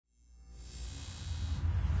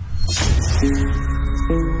Hey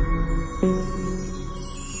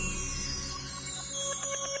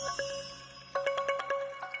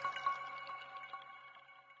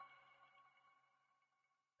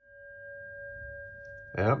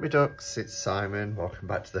up, me ducks, it's Simon. Welcome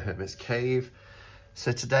back to the Hermit's Cave.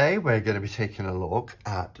 So today we're going to be taking a look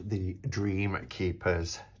at the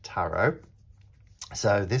Dreamkeepers Tarot.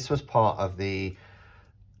 So this was part of the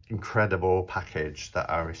incredible package that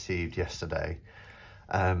I received yesterday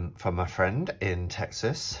from my friend in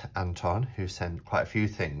Texas, Anton, who sent quite a few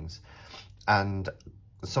things. And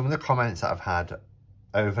some of the comments that I've had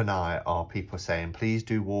overnight are people saying, please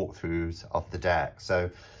do walkthroughs of the deck.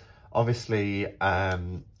 So obviously, I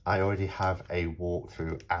already have a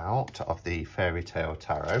walkthrough out of the Fairy Tale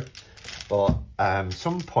Tarot, but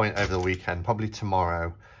some point over the weekend, probably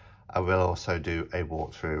tomorrow, I will also do a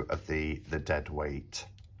walkthrough of the Dead Weight.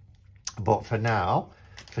 But for now,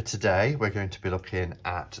 for today, we're going to be looking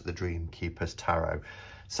at the Dreamkeepers Tarot.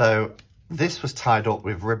 So this was tied up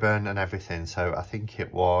with ribbon and everything, so I think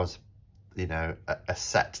it was, you know, a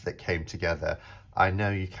set that came together. I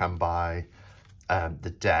know you can buy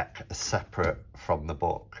the deck separate from the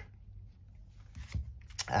book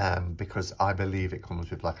because I believe it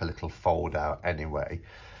comes with like a little fold out anyway.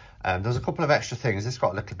 There's a couple of extra things. This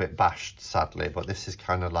got a little bit bashed sadly, but this is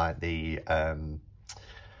kind of like the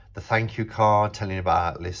thank you card telling you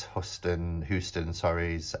about Liz Houston,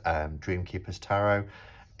 sorry's Dreamkeepers Tarot.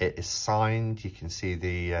 It is signed. You can see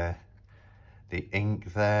the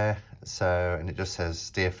ink there. So, and it just says,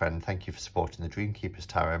 dear friend, thank you for supporting the Dreamkeepers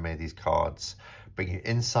Tarot. May these cards bring you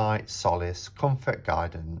insight, solace, comfort,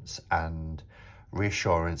 guidance, and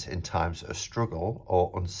reassurance in times of struggle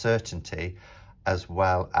or uncertainty, as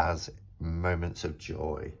well as moments of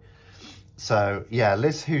joy. So yeah,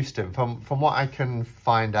 Liz Houston, from what I can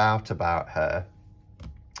find out about her,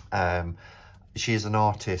 she is an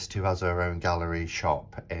artist who has her own gallery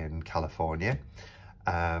shop in California.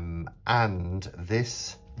 And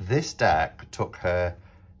this deck took her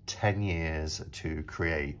 10 years to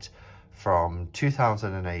create, from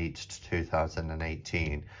 2008 to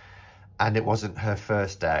 2018, and it wasn't her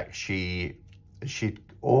first deck. She'd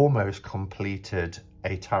almost completed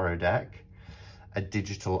a tarot deck, a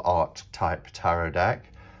digital art type tarot deck,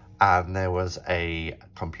 and there was a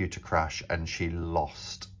computer crash and she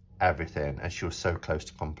lost everything, and she was so close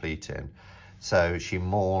to completing. So she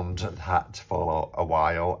mourned that for a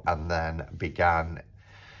while and then began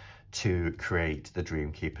to create the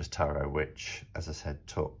Dreamkeepers Tarot, which, as I said,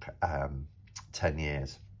 took 10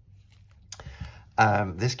 years.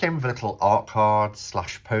 This came with a little art card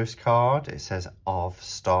 / postcard. It says of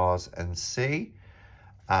stars and sea.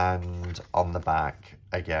 And on the back,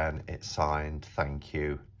 again, it's signed, thank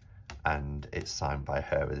you. And it's signed by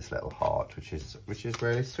her with this little heart, which is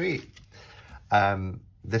really sweet.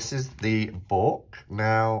 This is the book.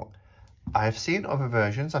 Now, I've seen other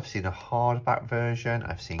versions. I've seen a hardback version.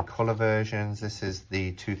 I've seen colour versions. This is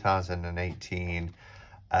the 2018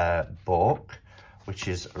 book, which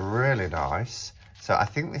is really nice. So I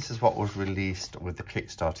think this is what was released with the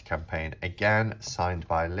Kickstarter campaign. Again, signed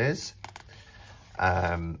by Liz.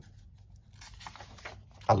 I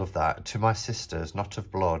love that. To my sisters, not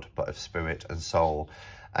of blood, but of spirit and soul.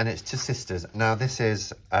 And it's to sisters. Now, this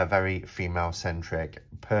is a very female-centric,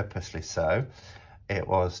 purposely so. It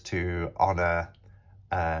was to honour,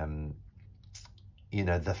 you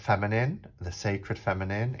know, the feminine, the sacred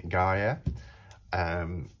feminine, Gaia.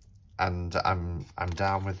 And I'm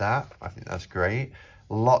down with that. I think that's great.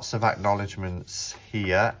 Lots of acknowledgements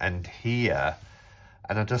here and here.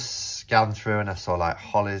 And I just scanned through and I saw like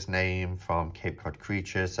Holly's name from Cape Cod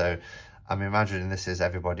Creatures. So I'm imagining this is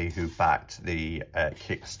everybody who backed the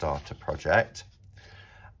Kickstarter project.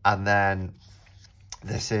 And then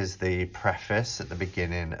this is the preface at the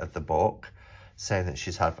beginning of the book, saying that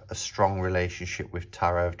she's had a strong relationship with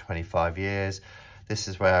tarot of 25 years. This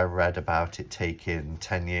is where I read about it taking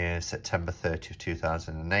 10 years, September 30th,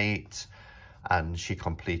 2008. And she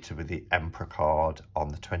completed with the Emperor card on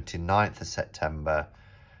the 29th of September,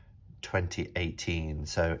 2018.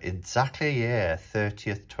 So exactly a year,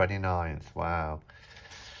 30th, 29th. Wow.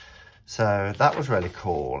 So that was really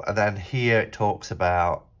cool. And then here it talks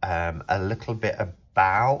about a little bit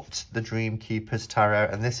about the Dreamkeepers Tarot.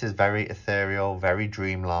 And this is very ethereal, very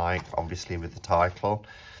dreamlike, obviously with the title.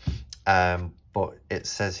 But it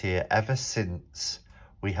says here, ever since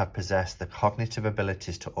we have possessed the cognitive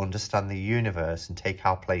abilities to understand the universe and take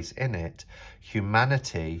our place in it,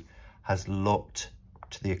 humanity has looked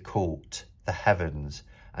to the occult, the heavens,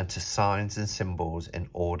 and to signs and symbols in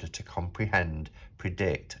order to comprehend,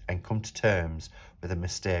 predict, and come to terms with the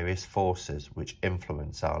mysterious forces which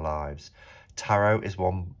influence our lives. Tarot is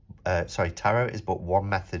one tarot is but one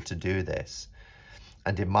method to do this,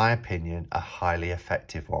 and in my opinion, a highly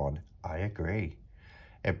effective one. I agree.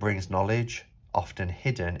 It brings knowledge, often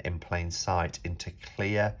hidden in plain sight, into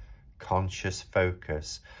clear, conscious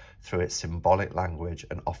focus through its symbolic language,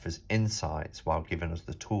 and offers insights while giving us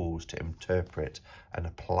the tools to interpret and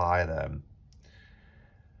apply them.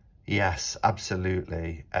 Yes,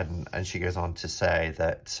 absolutely. And she goes on to say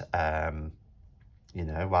that, you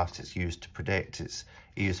know, whilst it's used to predict, it's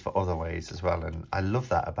used for other ways as well. And I love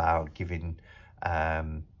that about giving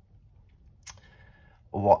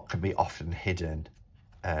what can be often hidden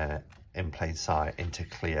in plain sight into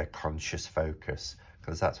clear, conscious focus,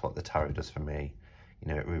 because that's what the tarot does for me.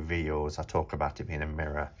 You know, it reveals, I talk about it being a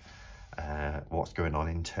mirror, what's going on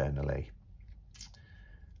internally.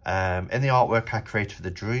 In the artwork I created for the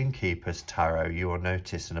Dreamkeepers Tarot, you will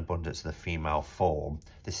notice an abundance of the female form.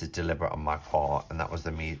 This is deliberate on my part, and that was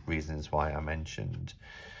the reasons why I mentioned.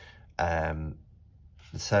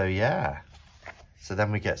 So yeah, so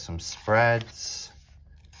then we get some spreads,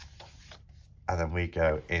 and then we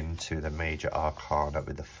go into the major arcana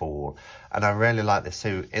with the Fool. And I really like this.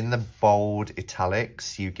 So in the bold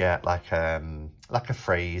italics, you get like a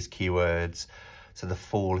phrase, keywords. So the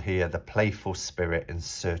Fool here, the playful spirit in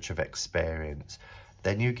search of experience.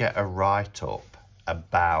 Then you get a write-up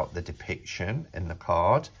about the depiction in the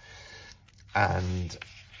card. And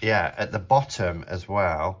yeah, at the bottom as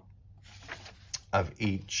well of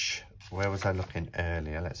each, where was I looking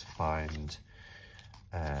earlier? Let's find,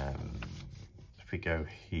 if we go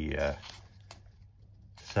here.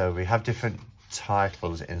 So we have different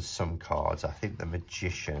titles in some cards. I think the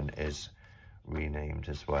Magician is renamed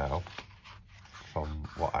as well, from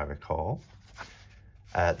what I recall.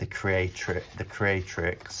 The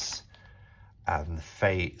Creatrix and the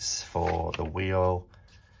Fates for the Wheel.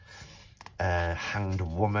 Hanged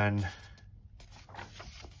Woman.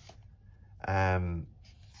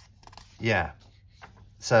 Yeah,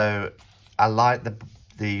 so I like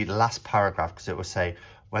the last paragraph, because it will say,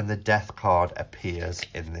 when the Death card appears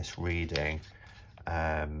in this reading,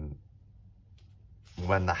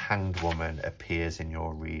 when the Hanged Woman appears in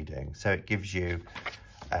your reading. So it gives you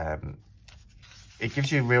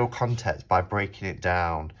real context by breaking it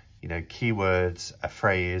down, you know, keywords, a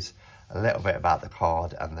phrase, a little bit about the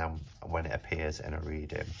card, and then when it appears in a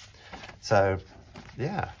reading. So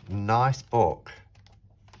yeah, nice book.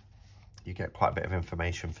 You get quite a bit of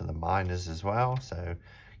information from the minors as well, so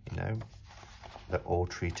you know, they're all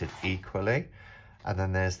treated equally. And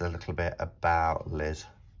then there's the little bit about Liz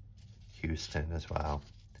Houston as well,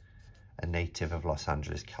 a native of Los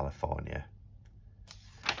Angeles, California.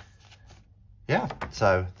 Yeah,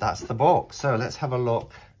 so that's the book. So let's have a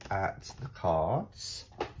look at the cards.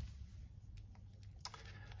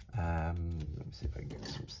 Let me see if I can get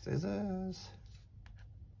some scissors.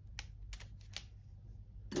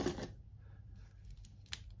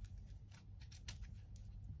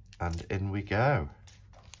 And in we go.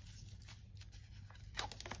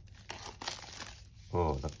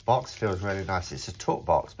 Oh, the box feels really nice. It's a tuck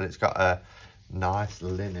box, but it's got a nice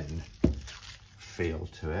linen feel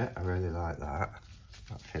to it. I really like that.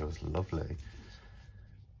 That feels lovely.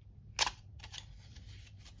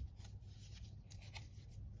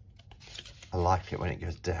 I like it when it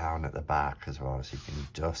goes down at the back as well, so you can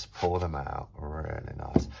just pull them out. Really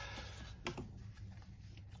nice.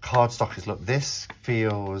 Cardstock is, look, this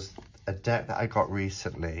feels a deck that I got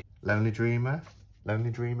recently. Lonely Dreamer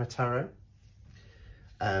Tarot.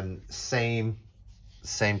 Same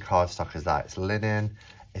cardstock as that. It's linen.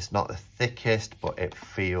 It's not the thickest, but it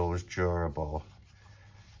feels durable.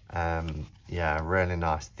 Yeah, really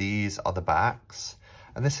nice. These are the backs.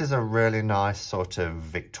 And this is a really nice sort of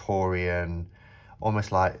Victorian,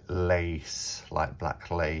 almost like lace, like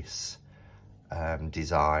black lace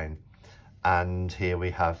design. And here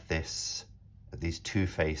we have these two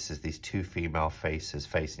faces, these two female faces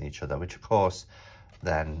facing each other, which of course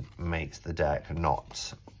then makes the deck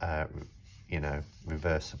not, you know,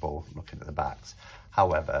 reversible looking at the backs.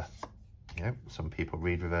 However, you know, some people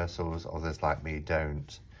read reversals, others like me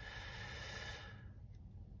don't.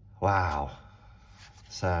 Wow.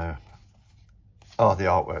 So, oh, the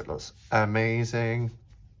artwork looks amazing.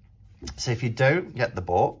 So if you don't get the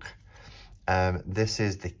book, this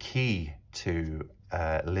is the key to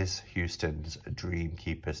Liz Houston's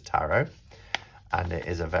Dreamkeepers Tarot, and it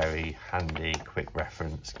is a very handy quick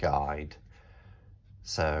reference guide.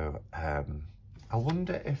 So I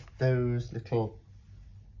wonder if those little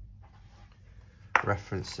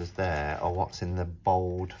references there are what's in the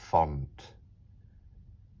bold font.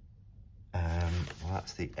 Well,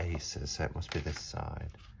 that's the aces, so it must be this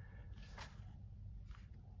side.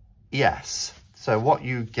 Yes, So what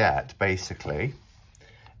you get basically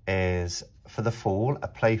is, for the Fool, a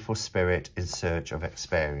playful spirit in search of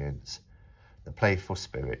experience. The playful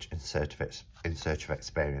spirit in search of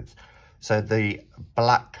experience. So the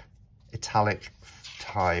black italic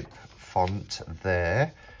type font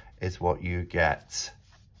there is what you get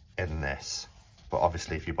in this. But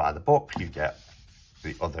obviously if you buy the book, you get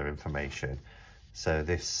the other information. So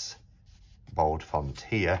this bold font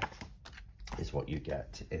here is what you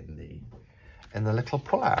get in the little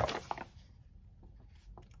pull-out,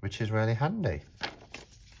 which is really handy.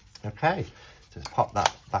 Okay, just pop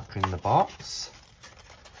that back in the box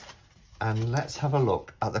and let's have a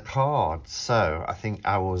look at the cards. So I think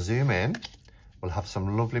I will zoom in, we'll have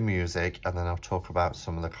some lovely music, and then I'll talk about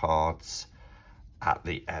some of the cards at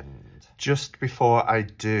the end. Just before I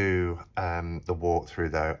do the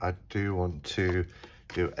walkthrough though, I do want to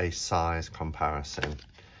do a size comparison.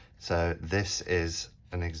 So this is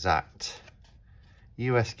an exact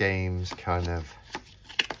US Games kind of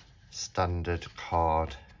standard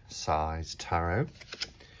card size tarot.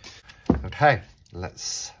 Okay,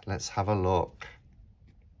 let's have a look.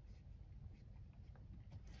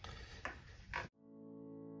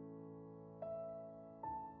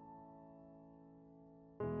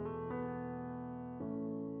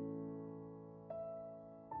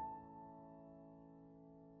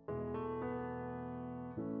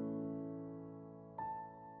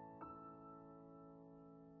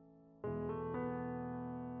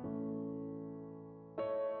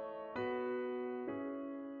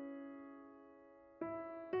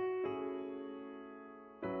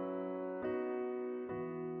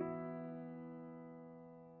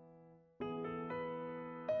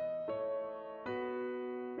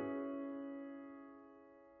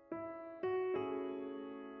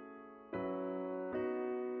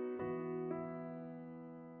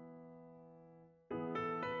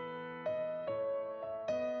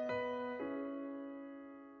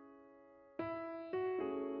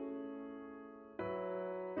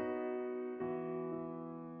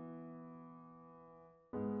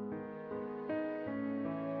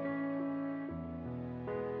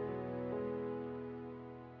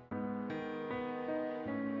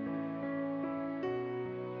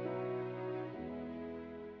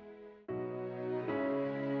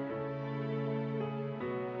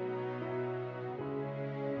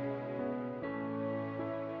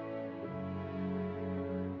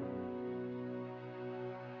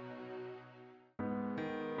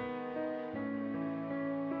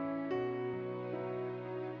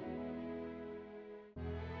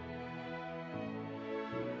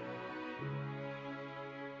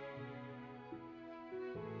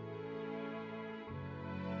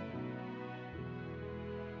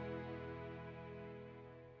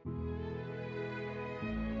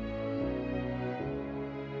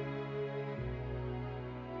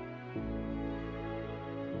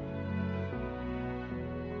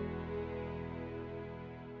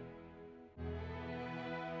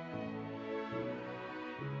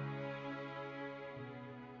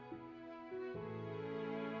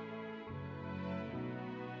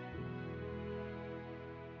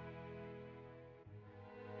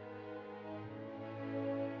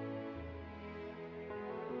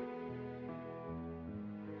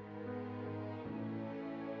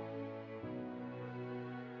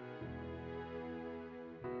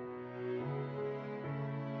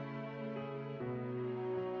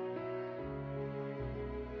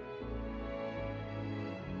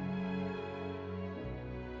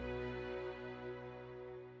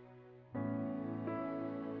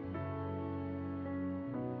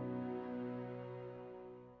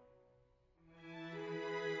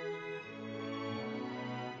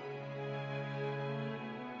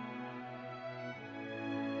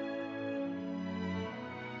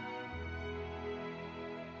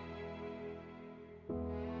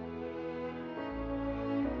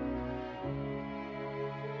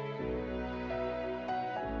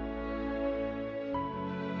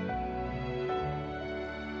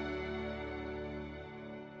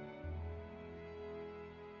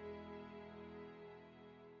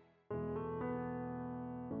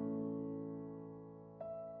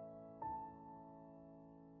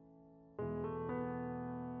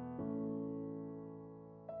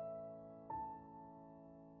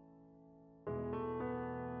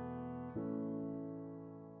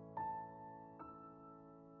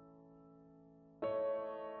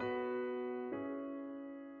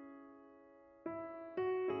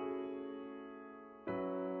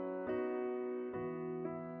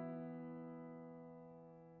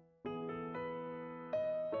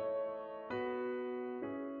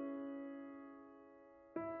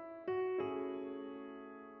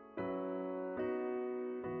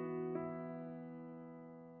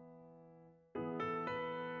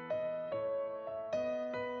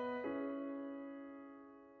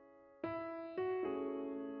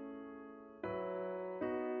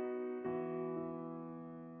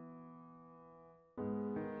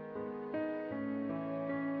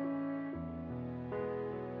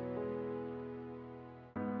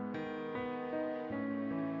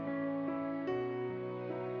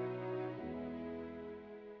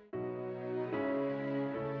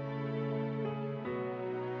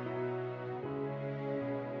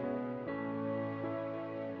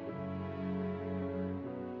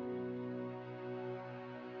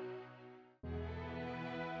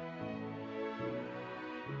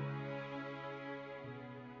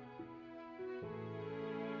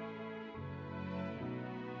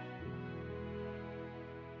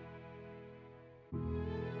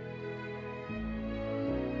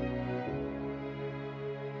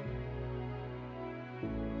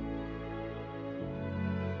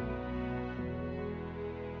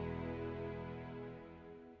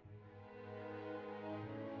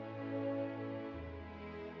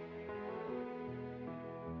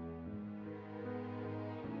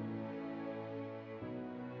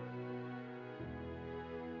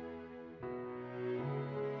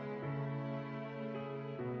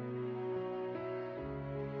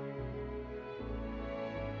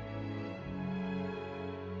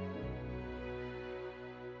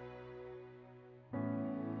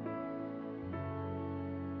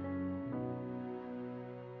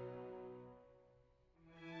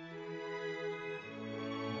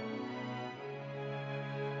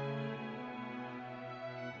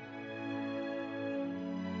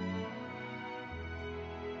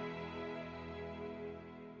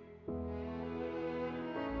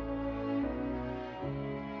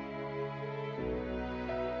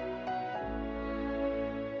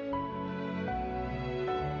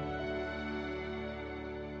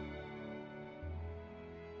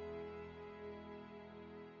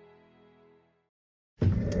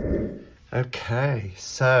 Okay,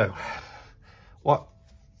 so what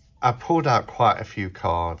I pulled out quite a few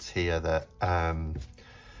cards here that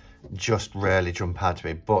just really jump out to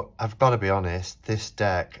me, but I've got to be honest, this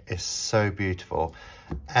deck is so beautiful.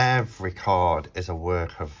 Every card is a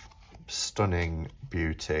work of stunning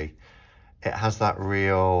beauty. It has that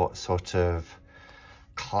real sort of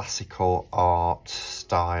classical art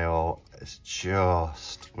style. It's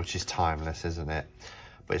just, which is timeless, isn't it?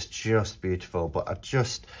 But it's just beautiful. But I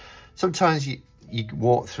just, sometimes you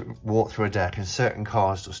walk through a deck and certain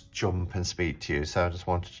cards just jump and speak to you. So I just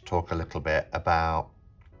wanted to talk a little bit about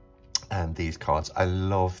these cards. I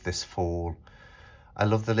love this Fool. I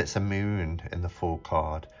love that it's a moon in the Fool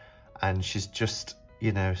card, and she's just,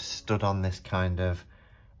 you know, stood on this kind of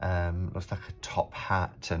looks like a top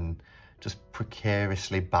hat and just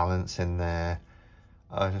precariously balancing there.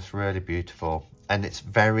 Oh, just really beautiful, and it's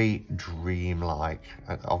very dreamlike.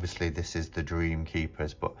 Obviously this is the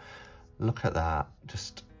Dreamkeepers, but look at that,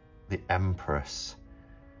 just the Empress.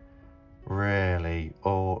 Really,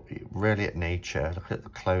 or really at nature. Look at the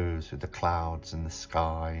clothes with the clouds and the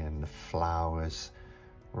sky and the flowers.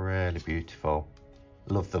 Really beautiful.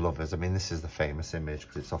 Love the Lovers. I mean, this is the famous image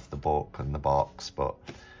because it's off the book and the box, but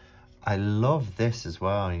I love this as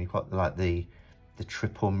well. And you've got like the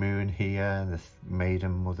triple moon here, the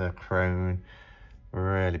maiden mother crone.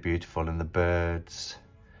 Really beautiful. And the birds,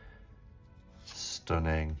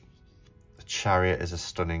 stunning. The Chariot is a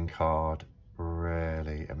stunning card.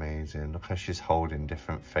 Really amazing. Look how she's holding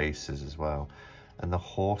different faces as well. And the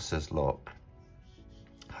horses, look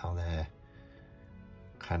how they're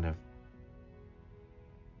kind of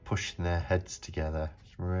pushing their heads together.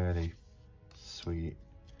 It's really sweet.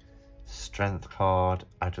 Strength card,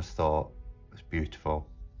 I just thought was beautiful.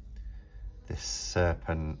 This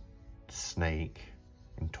serpent snake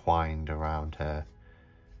entwined around her.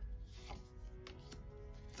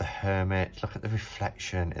 The Hermit, look at the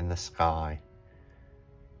reflection in the sky.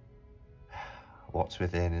 What's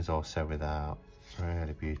within is also without.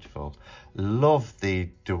 Really beautiful. Love the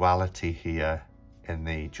duality here in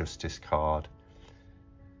the Justice card.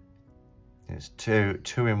 It's two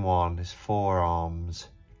in one. There's 4 arms,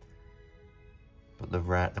 but the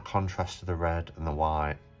red, the contrast of the red and the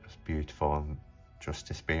white is beautiful. And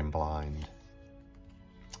Justice being blind.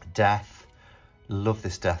 Death. Love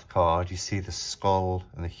this Death card. You see the skull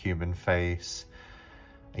and the human face.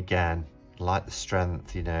 Again, like the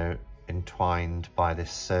Strength, you know, entwined by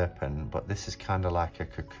this serpent, but this is kind of like a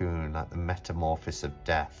cocoon, like the metamorphosis of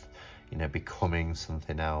death, you know, becoming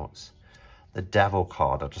something else. The Devil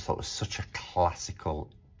card, I just thought was such a classical,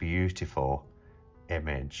 beautiful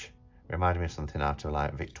image. Reminded me of something out of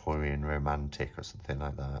like Victorian romantic or something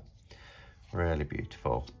like that. Really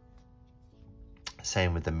beautiful.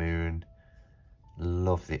 Same with the Moon.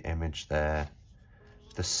 Love the image there.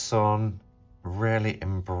 The Sun, really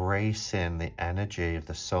embracing the energy of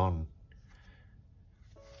the sun.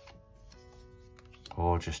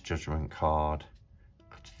 Gorgeous Judgment card.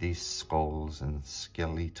 These skulls and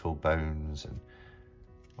skeletal bones, and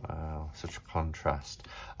wow, such a contrast.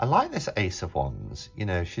 I like this Ace of Wands. You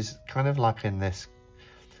know, she's kind of like in this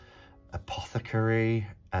apothecary,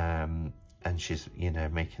 and she's, you know,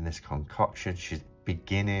 making this concoction. She's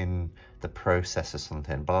beginning the process of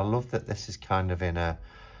something, but I love that this is kind of in a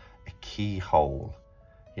keyhole.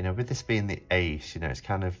 You know, with this being the ace, you know, it's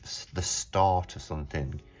kind of the start of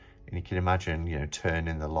something. And you can imagine, you know,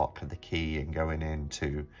 turning the lock of the key and going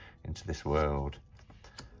into this world.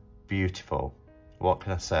 Beautiful. What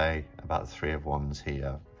can I say about the 3 of Wands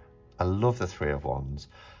here? I love the 3 of Wands.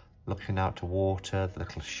 Looking out to water, the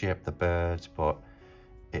little ship, the birds, but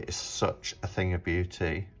it is such a thing of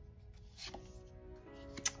beauty.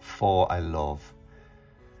 4, I love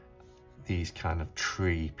these kind of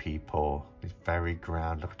tree people, these very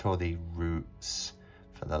ground. Look at all the roots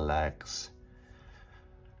for the legs.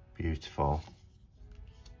 Beautiful.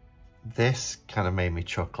 This kind of made me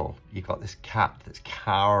chuckle. You got this cat that's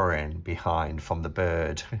cowering behind from the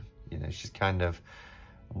bird. You know, she's kind of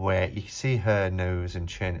where you can see her nose and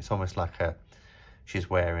chin. It's almost like she's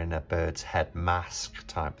wearing a bird's head mask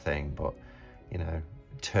type thing, but you know,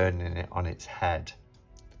 turning it on its head.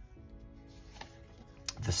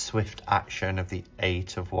 The swift action of the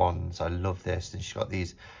 8 of Wands. I love this. And she's got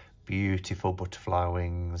these beautiful butterfly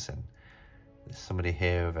wings, and there's somebody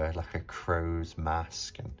here with like a crow's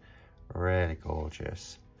mask, and really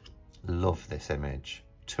gorgeous. Love this image.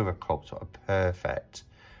 2 of Cups, what a perfect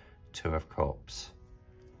 2 of Cups.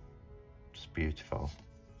 Just beautiful.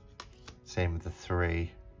 Same with the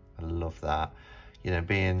 3. I love that. You know,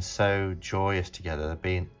 being so joyous together,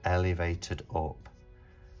 being elevated up.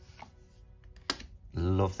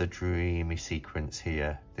 Love the dreamy sequence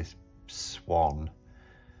here. This swan,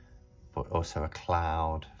 but also a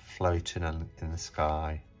cloud floating in the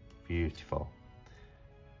sky. Beautiful.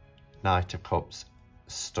 Knight of Cups,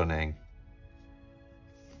 stunning.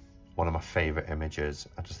 One of my favourite images.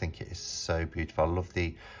 I just think it is so beautiful. I love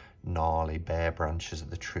the gnarly bare branches of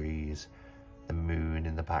the trees, the moon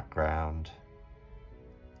in the background.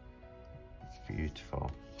 Beautiful.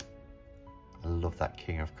 I love that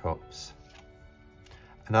King of Cups.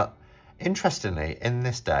 And interestingly, in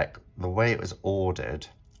this deck, the way it was ordered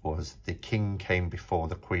was the king came before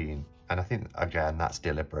the queen. And I think, again, that's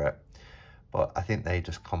deliberate. But I think they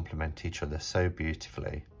just complement each other so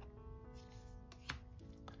beautifully.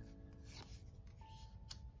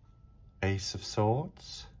 Ace of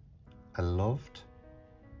Swords, I loved.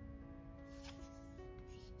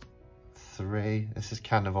 3, this is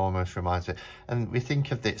kind of almost reminds me, and we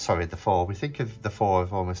think of the, sorry, the 4, we think of the 4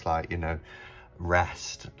 of almost like, you know,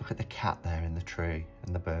 rest. Look at the cat there in the tree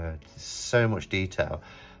and the bird. There's so much detail,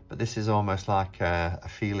 but this is almost like a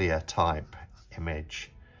Ophelia type image.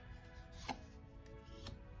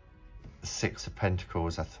 The 6 of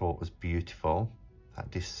Pentacles I thought was beautiful, that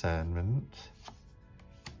discernment.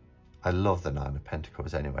 I love the 9 of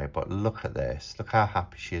Pentacles anyway, but look at this. Look how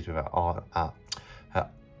happy she is with her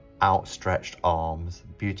outstretched arms,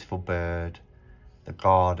 beautiful bird, the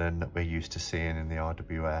garden that we're used to seeing in the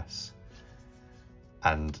RWS.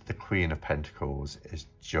 And the Queen of Pentacles is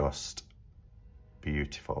just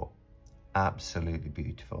beautiful, absolutely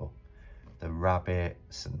beautiful. The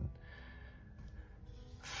rabbits and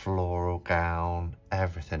floral gown,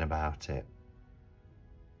 everything about it.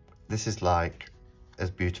 This is like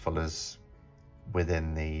as beautiful as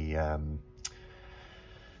within the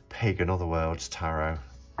Pagan Otherworlds tarot.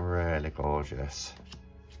 Really gorgeous.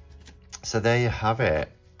 So there you have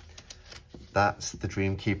it. That's the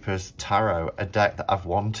Dreamkeepers Tarot, a deck that I've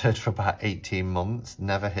wanted for about 18 months,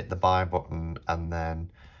 never hit the buy button, and then,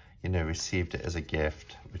 you know, received it as a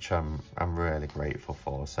gift, which I'm really grateful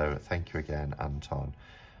for. So thank you again, Anton.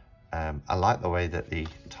 I like the way that the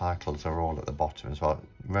titles are all at the bottom as well.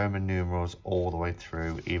 Roman numerals all the way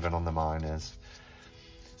through, even on the minors.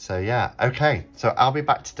 So yeah, okay. So I'll be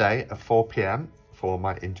back today at 4 p.m. for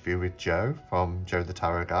my interview with Joe from Joe the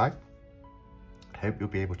Tarot Guy. I hope you'll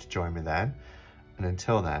be able to join me then. And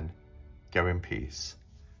until then, go in peace.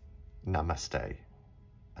 Namaste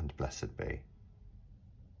and blessed be.